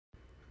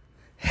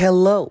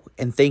Hello,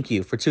 and thank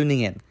you for tuning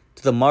in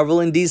to the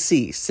Marvel and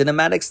DC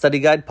Cinematic Study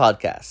Guide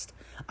podcast.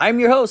 I'm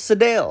your host,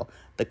 Sadale,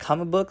 the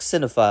comic book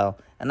cinephile,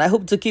 and I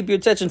hope to keep your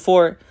attention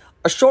for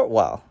a short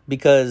while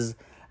because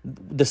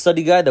the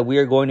study guide that we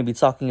are going to be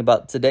talking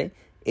about today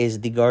is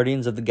the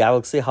Guardians of the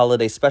Galaxy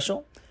Holiday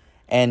Special.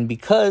 And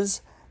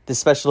because this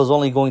special is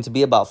only going to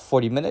be about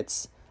 40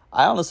 minutes,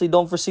 I honestly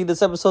don't foresee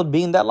this episode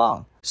being that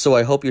long. So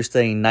I hope you're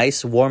staying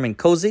nice, warm, and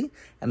cozy,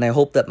 and I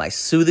hope that my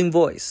soothing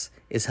voice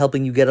is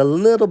helping you get a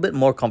little bit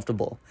more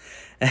comfortable.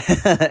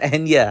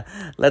 And yeah,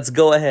 let's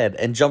go ahead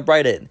and jump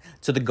right in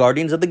to the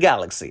Guardians of the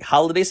Galaxy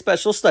Holiday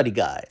Special Study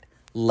Guide.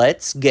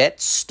 Let's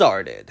get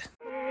started.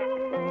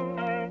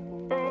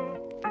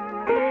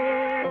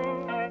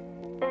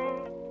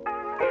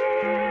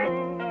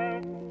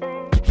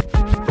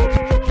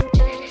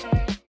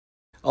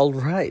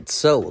 Alright,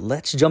 so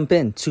let's jump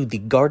into the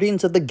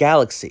Guardians of the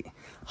Galaxy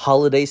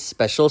Holiday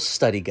Special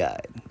Study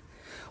Guide.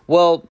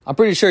 Well, I'm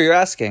pretty sure you're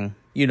asking,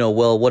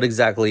 what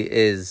exactly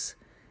is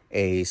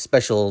a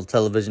special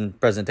television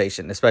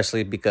presentation?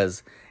 Especially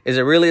because, is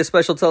it really a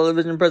special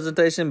television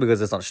presentation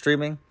because it's on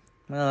streaming?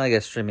 Well, I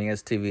guess streaming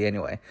is TV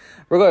anyway.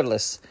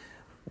 Regardless,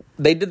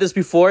 they did this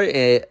before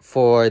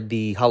for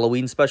the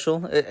Halloween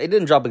special. It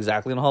didn't drop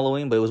exactly on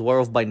Halloween, but it was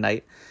Werewolf by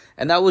Night.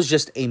 And that was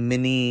just a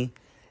mini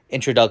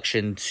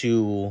introduction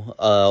to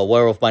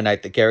Werewolf by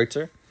Night, the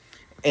character.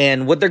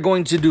 And what they're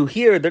going to do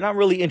here, they're not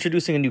really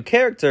introducing a new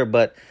character,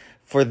 but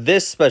for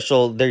this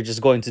special, they're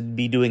just going to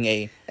be doing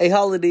a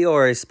holiday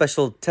or a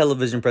special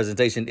television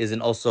presentation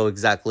isn't also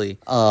exactly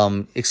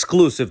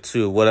exclusive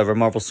to whatever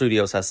Marvel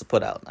Studios has to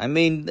put out. I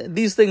mean,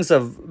 these things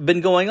have been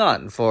going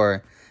on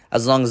for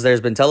as long as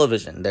there's been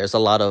television. There's a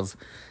lot of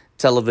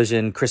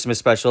television Christmas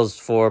specials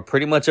for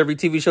pretty much every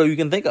TV show you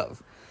can think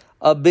of.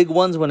 Big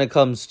ones when it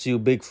comes to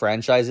big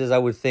franchises, I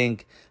would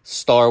think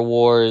Star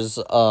Wars,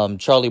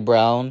 Charlie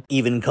Brown,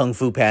 even Kung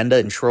Fu Panda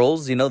and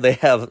Trolls. They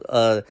have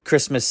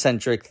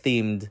Christmas-centric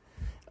themed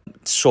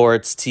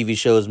shorts, TV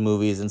shows,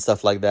 movies, and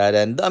stuff like that.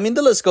 And I mean,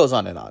 the list goes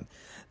on and on.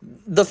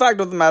 The fact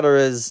of the matter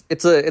is,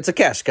 it's a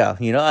cash cow.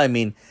 I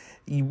mean,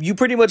 you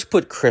pretty much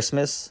put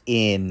Christmas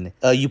in.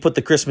 You put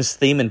the Christmas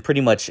theme in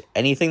pretty much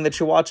anything that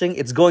you're watching.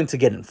 It's going to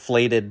get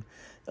inflated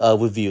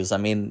with views. I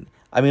mean,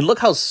 look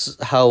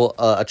how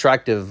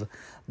attractive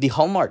the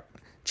Hallmark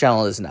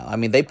channel is now. I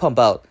mean, they pump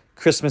out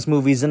Christmas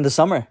movies in the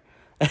summer.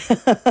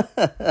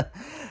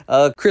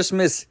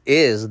 Christmas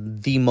is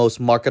the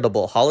most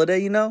marketable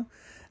holiday,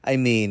 I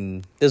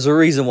mean, there's a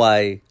reason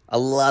why a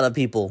lot of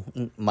people,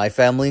 my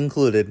family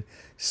included,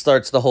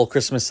 starts the whole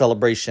Christmas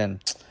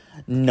celebration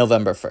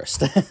November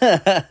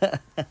 1st.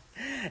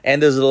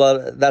 And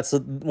that's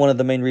one of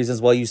the main reasons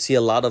why you see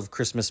a lot of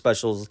Christmas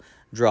specials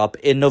drop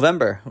in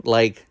November.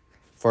 Like,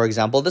 for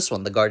example, this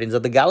one, the Guardians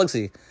of the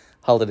Galaxy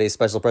Holiday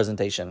Special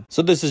Presentation.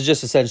 So this is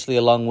just essentially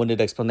a long-winded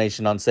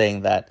explanation on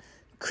saying that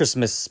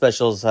Christmas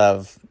specials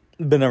have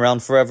been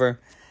around forever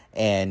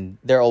and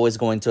they're always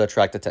going to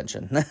attract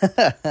attention.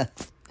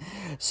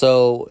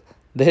 So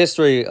the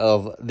history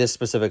of this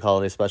specific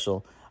holiday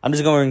special, I'm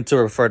just going to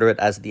refer to it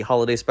as the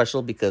holiday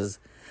special because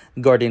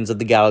Guardians of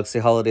the Galaxy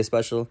Holiday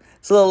Special,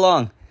 it's a little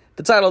long.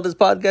 The title of this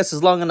podcast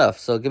is long enough,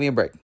 so give me a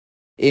break.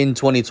 In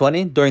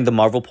 2020, during the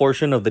Marvel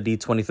portion of the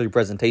D23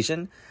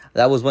 presentation,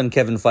 that was when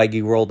Kevin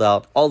Feige rolled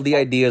out all the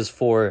ideas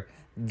for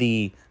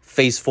the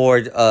Phase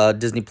 4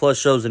 Disney Plus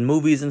shows and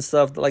movies and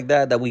stuff like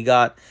that we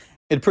got.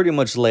 It pretty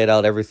much laid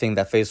out everything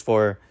that Phase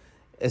 4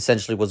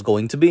 essentially was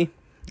going to be.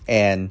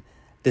 And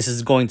this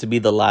is going to be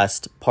the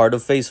last part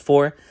of Phase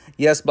 4.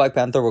 Yes, Black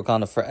Panther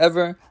Wakanda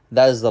Forever.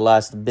 That is the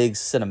last big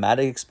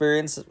cinematic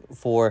experience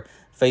for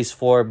Phase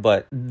 4.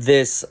 But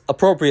this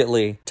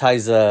appropriately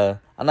ties a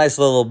nice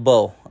little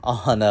bow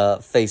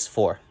on Phase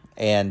 4.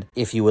 And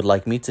if you would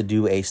like me to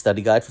do a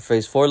study guide for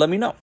Phase 4, let me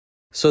know.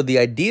 So the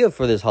idea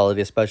for this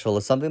holiday special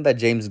is something that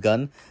James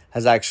Gunn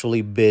has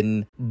actually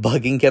been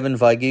bugging Kevin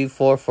Feige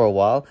for a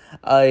while.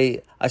 I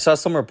saw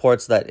some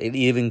reports that it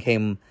even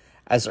came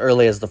as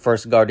early as the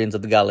first Guardians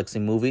of the Galaxy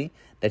movie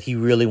that he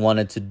really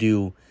wanted to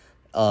do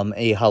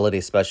a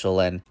holiday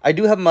special. And I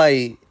do have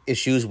my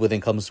issues when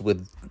it comes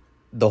with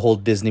the whole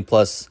Disney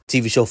Plus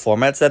TV show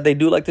formats that they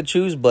do like to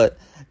choose, but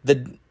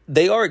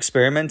they are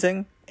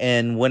experimenting.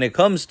 And when it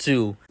comes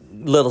to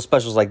little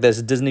specials like this,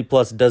 Disney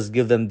Plus does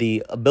give them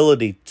the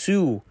ability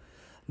to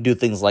do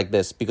things like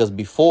this, because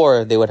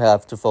before they would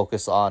have to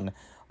focus on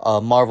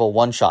Marvel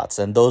one-shots,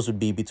 and those would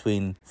be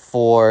between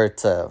 4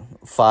 to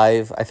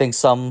 5. I think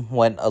some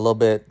went a little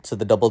bit to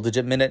the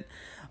double-digit minute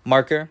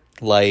marker.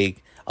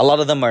 Like, a lot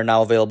of them are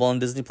now available on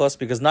Disney Plus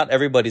because not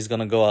everybody's going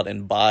to go out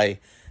and buy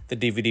the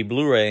DVD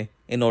Blu-ray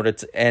in order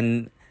to...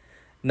 And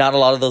not a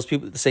lot of those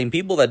people, the same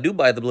people that do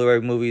buy the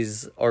Blu-ray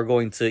movies, are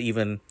going to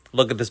even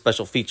look at the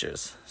special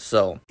features.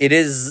 So it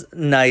is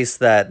nice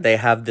that they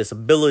have this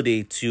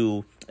ability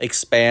to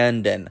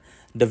expand and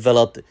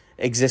develop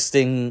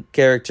existing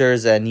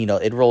characters, and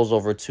it rolls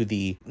over to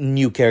the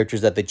new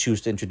characters that they choose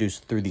to introduce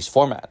through these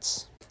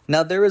formats.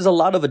 Now, there is a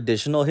lot of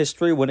additional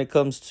history when it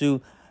comes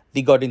to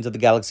the Guardians of the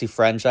Galaxy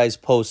franchise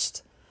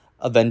post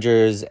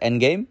Avengers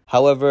Endgame.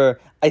 However,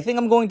 I think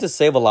I'm going to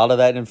save a lot of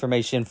that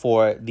information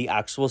for the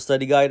actual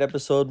study guide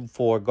episode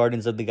for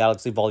Guardians of the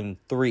Galaxy Volume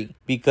 3,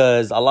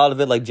 because a lot of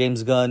it, like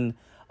James Gunn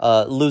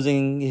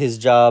losing his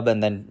job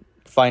and then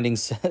finding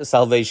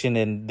salvation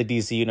in the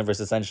DC universe,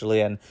 essentially,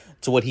 and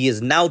to what he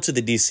is now to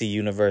the DC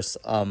universe.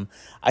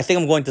 I think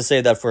I'm going to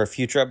save that for a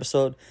future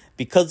episode.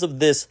 Because of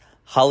this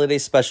holiday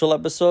special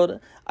episode,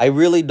 I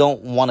really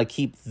don't want to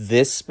keep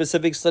this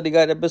specific study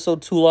guide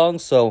episode too long,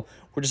 so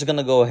we're just going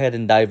to go ahead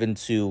and dive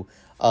into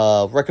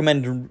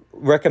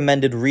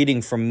recommended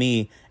reading from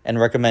me and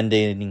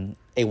recommending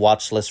a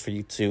watch list for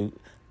you to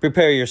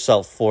prepare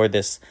yourself for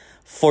this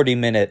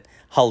 40-minute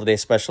holiday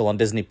special on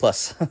Disney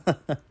Plus.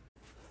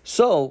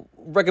 So,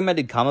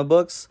 recommended comic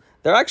books.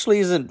 There actually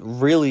isn't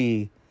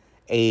really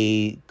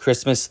a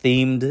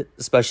Christmas-themed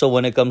special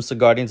when it comes to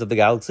Guardians of the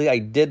Galaxy. I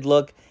did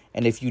look,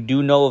 and if you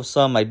do know of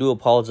some, I do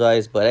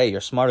apologize, but hey, you're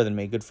smarter than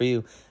me. Good for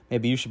you.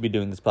 Maybe you should be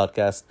doing this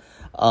podcast.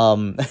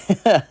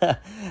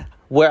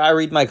 Where I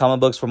read my comic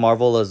books for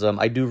Marvel is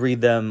I do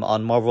read them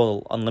on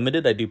Marvel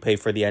Unlimited. I do pay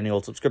for the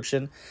annual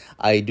subscription.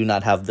 I do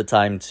not have the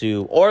time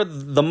to, or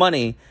the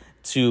money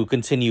to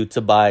continue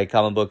to buy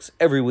comic books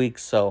every week,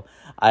 so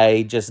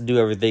I just do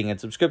everything in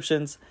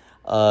subscriptions.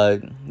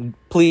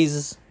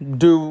 Please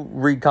do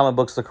read comic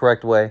books the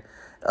correct way.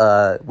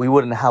 We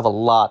wouldn't have a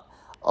lot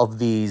of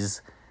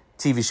these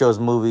TV shows,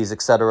 movies,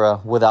 etc.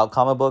 without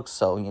comic books,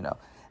 so,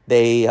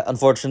 they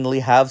unfortunately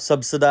have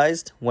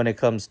subsidized when it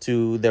comes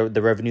to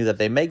the revenue that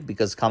they make,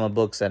 because comic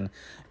books and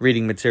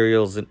reading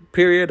materials,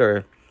 period,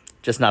 are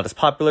just not as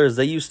popular as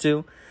they used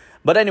to.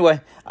 But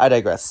anyway, I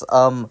digress.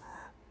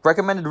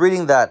 Recommended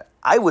reading that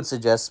I would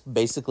suggest,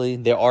 basically,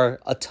 there are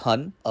a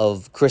ton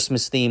of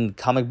Christmas-themed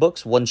comic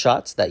books,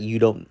 one-shots, that you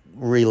don't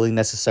really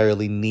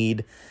necessarily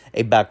need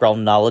a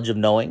background knowledge of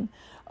knowing.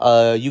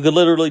 You could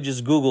literally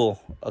just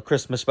Google a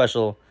Christmas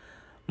special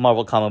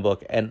Marvel comic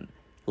book, and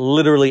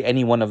literally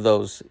any one of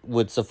those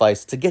would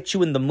suffice to get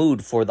you in the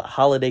mood for the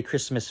holiday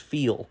Christmas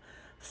feel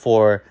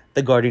for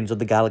the Guardians of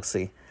the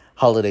Galaxy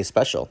holiday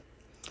special.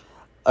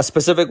 A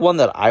specific one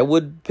that I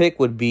would pick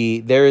would be,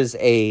 there is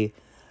a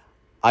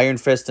Iron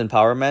Fist and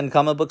Power Man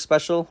comic book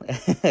special.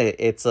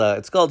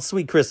 It's called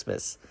Sweet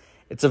Christmas.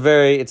 It's a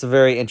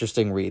very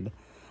interesting read.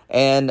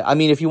 And I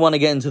mean, if you want to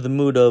get into the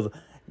mood of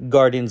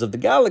Guardians of the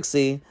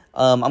Galaxy,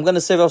 I'm going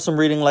to save off some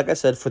reading, like I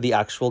said, for the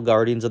actual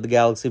Guardians of the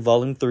Galaxy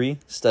Volume 3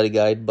 study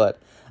guide, but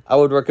I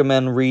would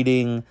recommend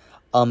reading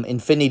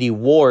Infinity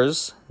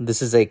Wars.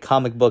 This is a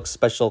comic book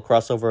special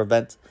crossover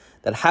event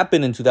that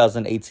happened in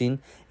 2018.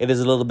 It is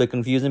a little bit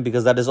confusing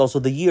because that is also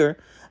the year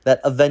that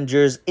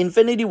Avengers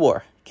Infinity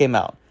War came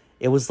out.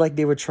 It was like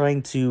they were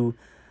trying to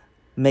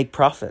make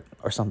profit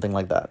or something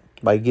like that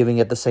by giving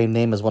it the same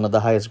name as one of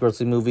the highest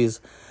grossing movies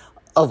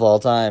of all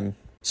time.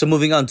 So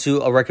moving on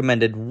to a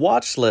recommended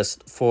watch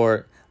list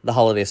for the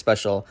holiday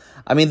special.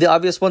 I mean, the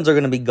obvious ones are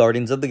going to be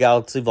Guardians of the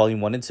Galaxy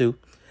Volume 1 and 2.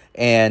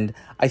 And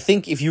I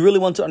think if you really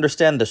want to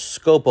understand the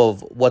scope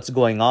of what's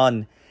going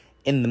on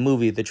in the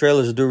movie, the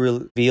trailers do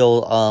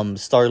reveal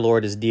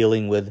Star-Lord is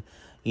dealing with,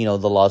 the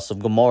loss of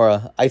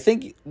Gamora. I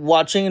think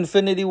watching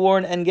Infinity War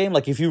and Endgame,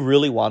 like, if you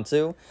really want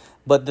to,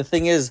 but the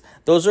thing is,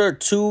 those are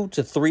 2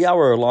 to 3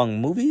 hour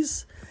long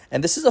movies,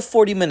 and this is a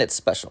 40-minute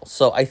special.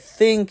 So I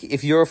think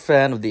if you're a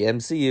fan of the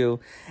MCU,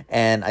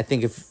 and I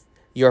think if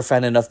you're a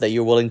fan enough that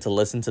you're willing to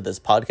listen to this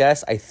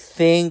podcast, I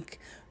think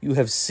you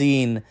have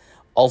seen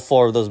all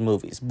 4 of those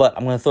movies. But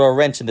I'm going to throw a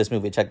wrench in this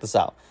movie. Check this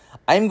out.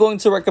 I'm going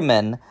to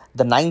recommend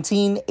the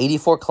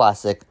 1984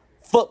 classic,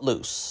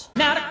 Footloose.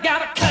 Now I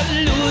gotta cut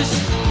loose,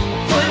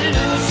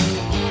 footloose,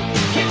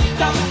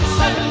 kick off the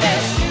Sunday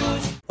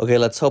shoes. Okay,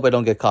 let's hope I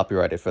don't get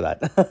copyrighted for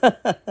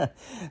that.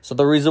 So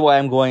the reason why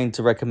I'm going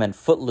to recommend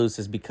Footloose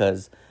is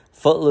because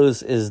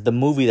Footloose is the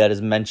movie that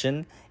is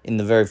mentioned in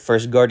the very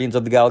first Guardians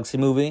of the Galaxy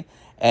movie,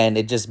 and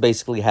it just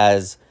basically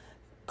has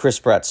Chris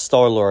Pratt's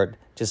Star-Lord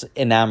just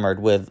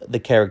enamored with the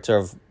character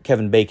of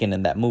Kevin Bacon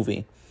in that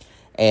movie.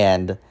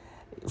 And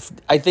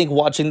I think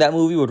watching that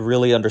movie would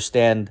really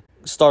understand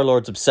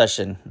Star-Lord's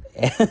obsession,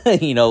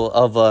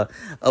 of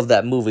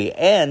that movie.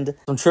 And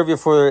some trivia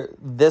for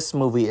this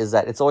movie is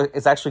that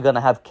it's actually going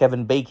to have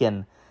Kevin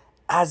Bacon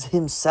as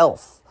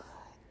himself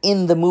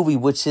in the movie,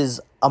 which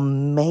is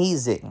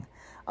amazing.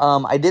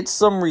 I did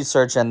some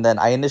research, and then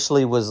I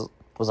initially was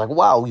like,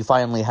 wow, you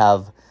finally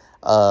have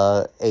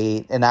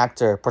an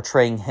actor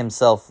portraying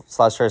himself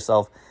 /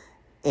 herself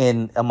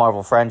in a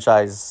Marvel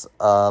franchise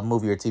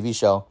movie or TV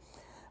show.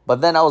 But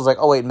then I was like,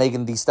 oh wait,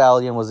 Megan Thee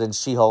Stallion was in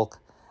She-Hulk.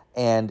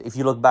 And if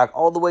you look back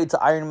all the way to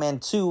Iron Man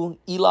 2,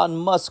 Elon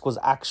Musk was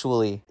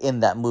actually in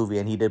that movie,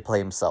 and he did play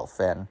himself.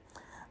 And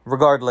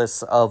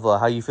regardless of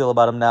how you feel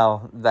about him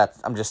now,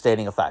 I'm just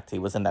stating a fact. He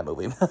was in that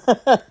movie.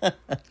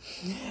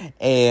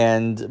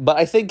 But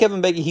I think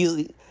Kevin Bacon,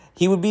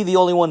 he would be the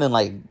only one in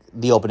like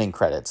the opening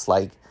credits.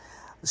 Like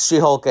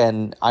She-Hulk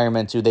and Iron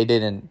Man 2,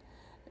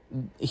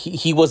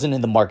 he wasn't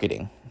in the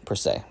marketing per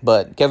se.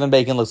 But Kevin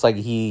Bacon looks like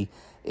he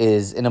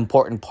is an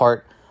important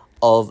part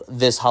of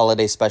this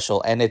holiday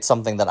special, and it's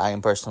something that I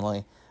am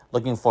personally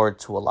looking forward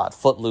to a lot.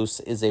 Footloose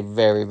is a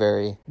very,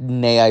 very,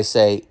 may I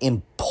say,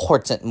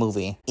 important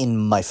movie in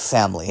my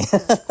family.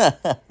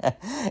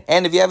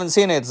 And if you haven't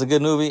seen it, it's a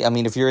good movie. I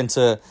mean, if you're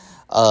into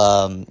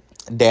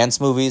dance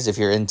movies, if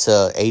you're into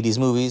 80s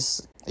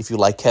movies, if you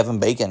like Kevin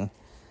Bacon,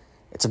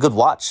 it's a good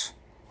watch.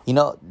 You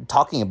know,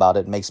 talking about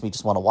it makes me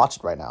just want to watch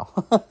it right now.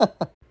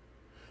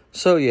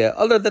 So yeah,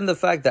 other than the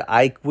fact that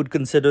I would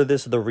consider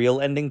this the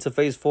real ending to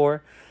Phase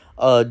 4,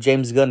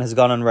 James Gunn has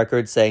gone on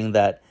record saying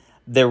that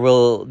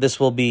this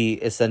will be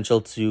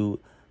essential to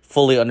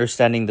fully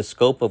understanding the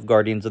scope of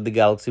Guardians of the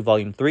Galaxy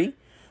Volume 3.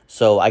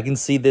 So I can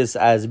see this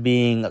as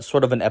being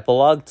sort of an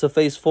epilogue to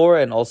Phase 4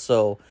 and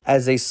also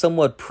as a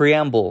somewhat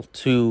preamble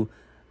to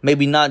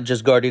maybe not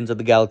just Guardians of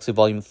the Galaxy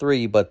Volume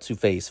 3, but to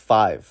Phase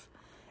 5.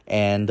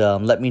 And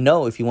let me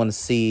know if you want to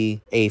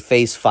see a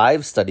Phase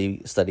 5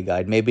 study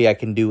guide. Maybe I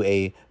can do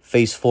a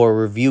Phase 4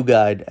 review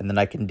guide, and then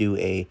I can do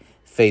a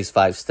Phase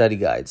 5 study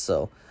guide.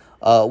 So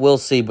we'll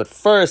see. But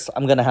first,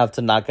 I'm going to have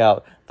to knock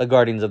out the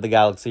Guardians of the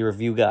Galaxy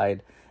review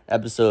guide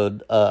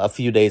episode a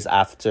few days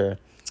after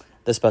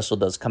the special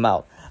does come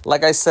out.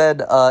 Like I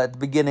said at the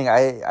beginning,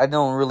 I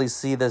don't really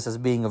see this as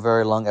being a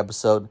very long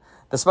episode.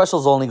 The special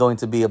is only going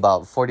to be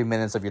about 40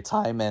 minutes of your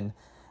time, and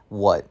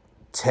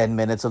 10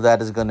 minutes of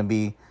that is going to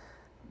be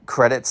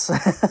credits.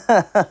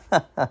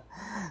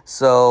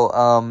 So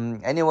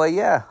anyway,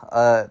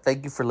 yeah,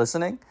 thank you for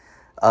listening.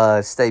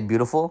 Stay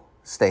beautiful,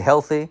 stay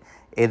healthy.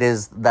 It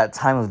is that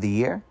time of the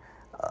year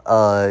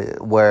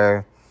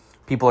where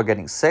people are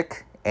getting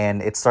sick,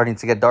 and it's starting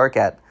to get dark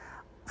at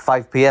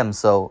 5 p.m.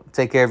 So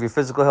take care of your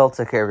physical health,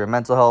 take care of your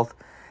mental health,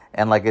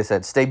 and like I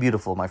said, stay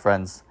beautiful, my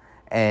friends.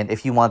 And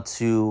if you want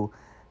to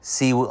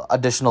see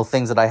additional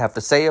things that I have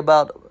to say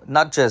about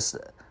not just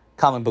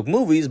comic book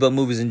movies, but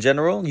movies in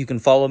general, you can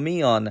follow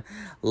me on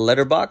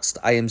Letterboxd.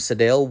 I am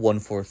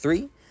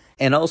Sadale143.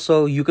 And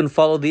also, you can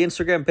follow the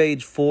Instagram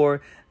page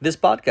for this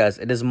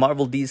podcast. It is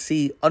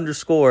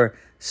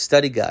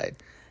MarvelDC_study guide.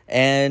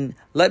 And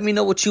let me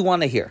know what you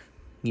want to hear.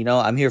 You know,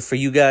 I'm here for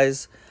you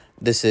guys.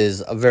 This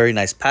is a very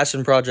nice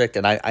passion project,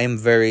 and I am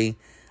very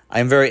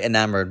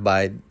enamored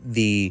by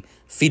the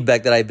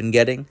feedback that I've been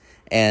getting.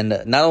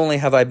 And not only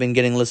have I been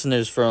getting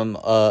listeners from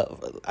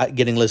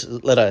getting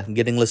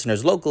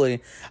listeners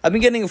locally, I've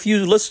been getting a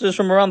few listeners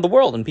from around the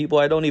world and people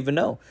I don't even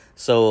know.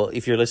 So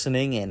if you're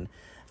listening, and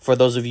for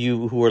those of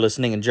you who are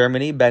listening in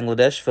Germany,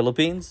 Bangladesh,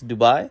 Philippines,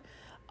 Dubai,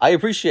 I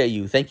appreciate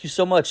you. Thank you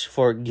so much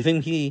for giving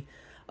me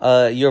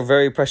your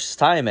very precious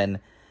time, and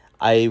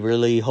I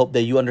really hope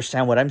that you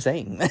understand what I'm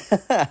saying.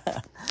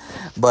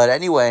 But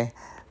anyway,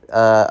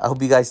 I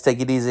hope you guys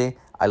take it easy.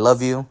 I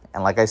love you,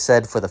 and like I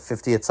said, for the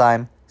 50th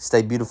time,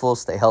 stay beautiful,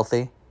 stay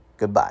healthy.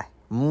 Goodbye.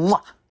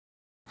 Mwah!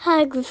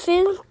 Happy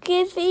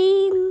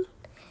Thanksgiving.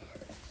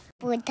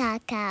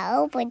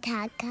 Butaka,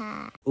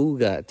 butaka.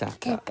 Ooga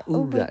chaka,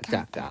 ooga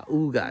chaka,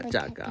 ooga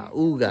chaka,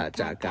 ooga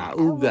chaka,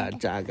 ooga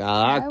chaka.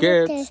 I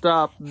can't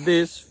stop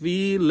this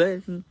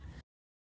feeling.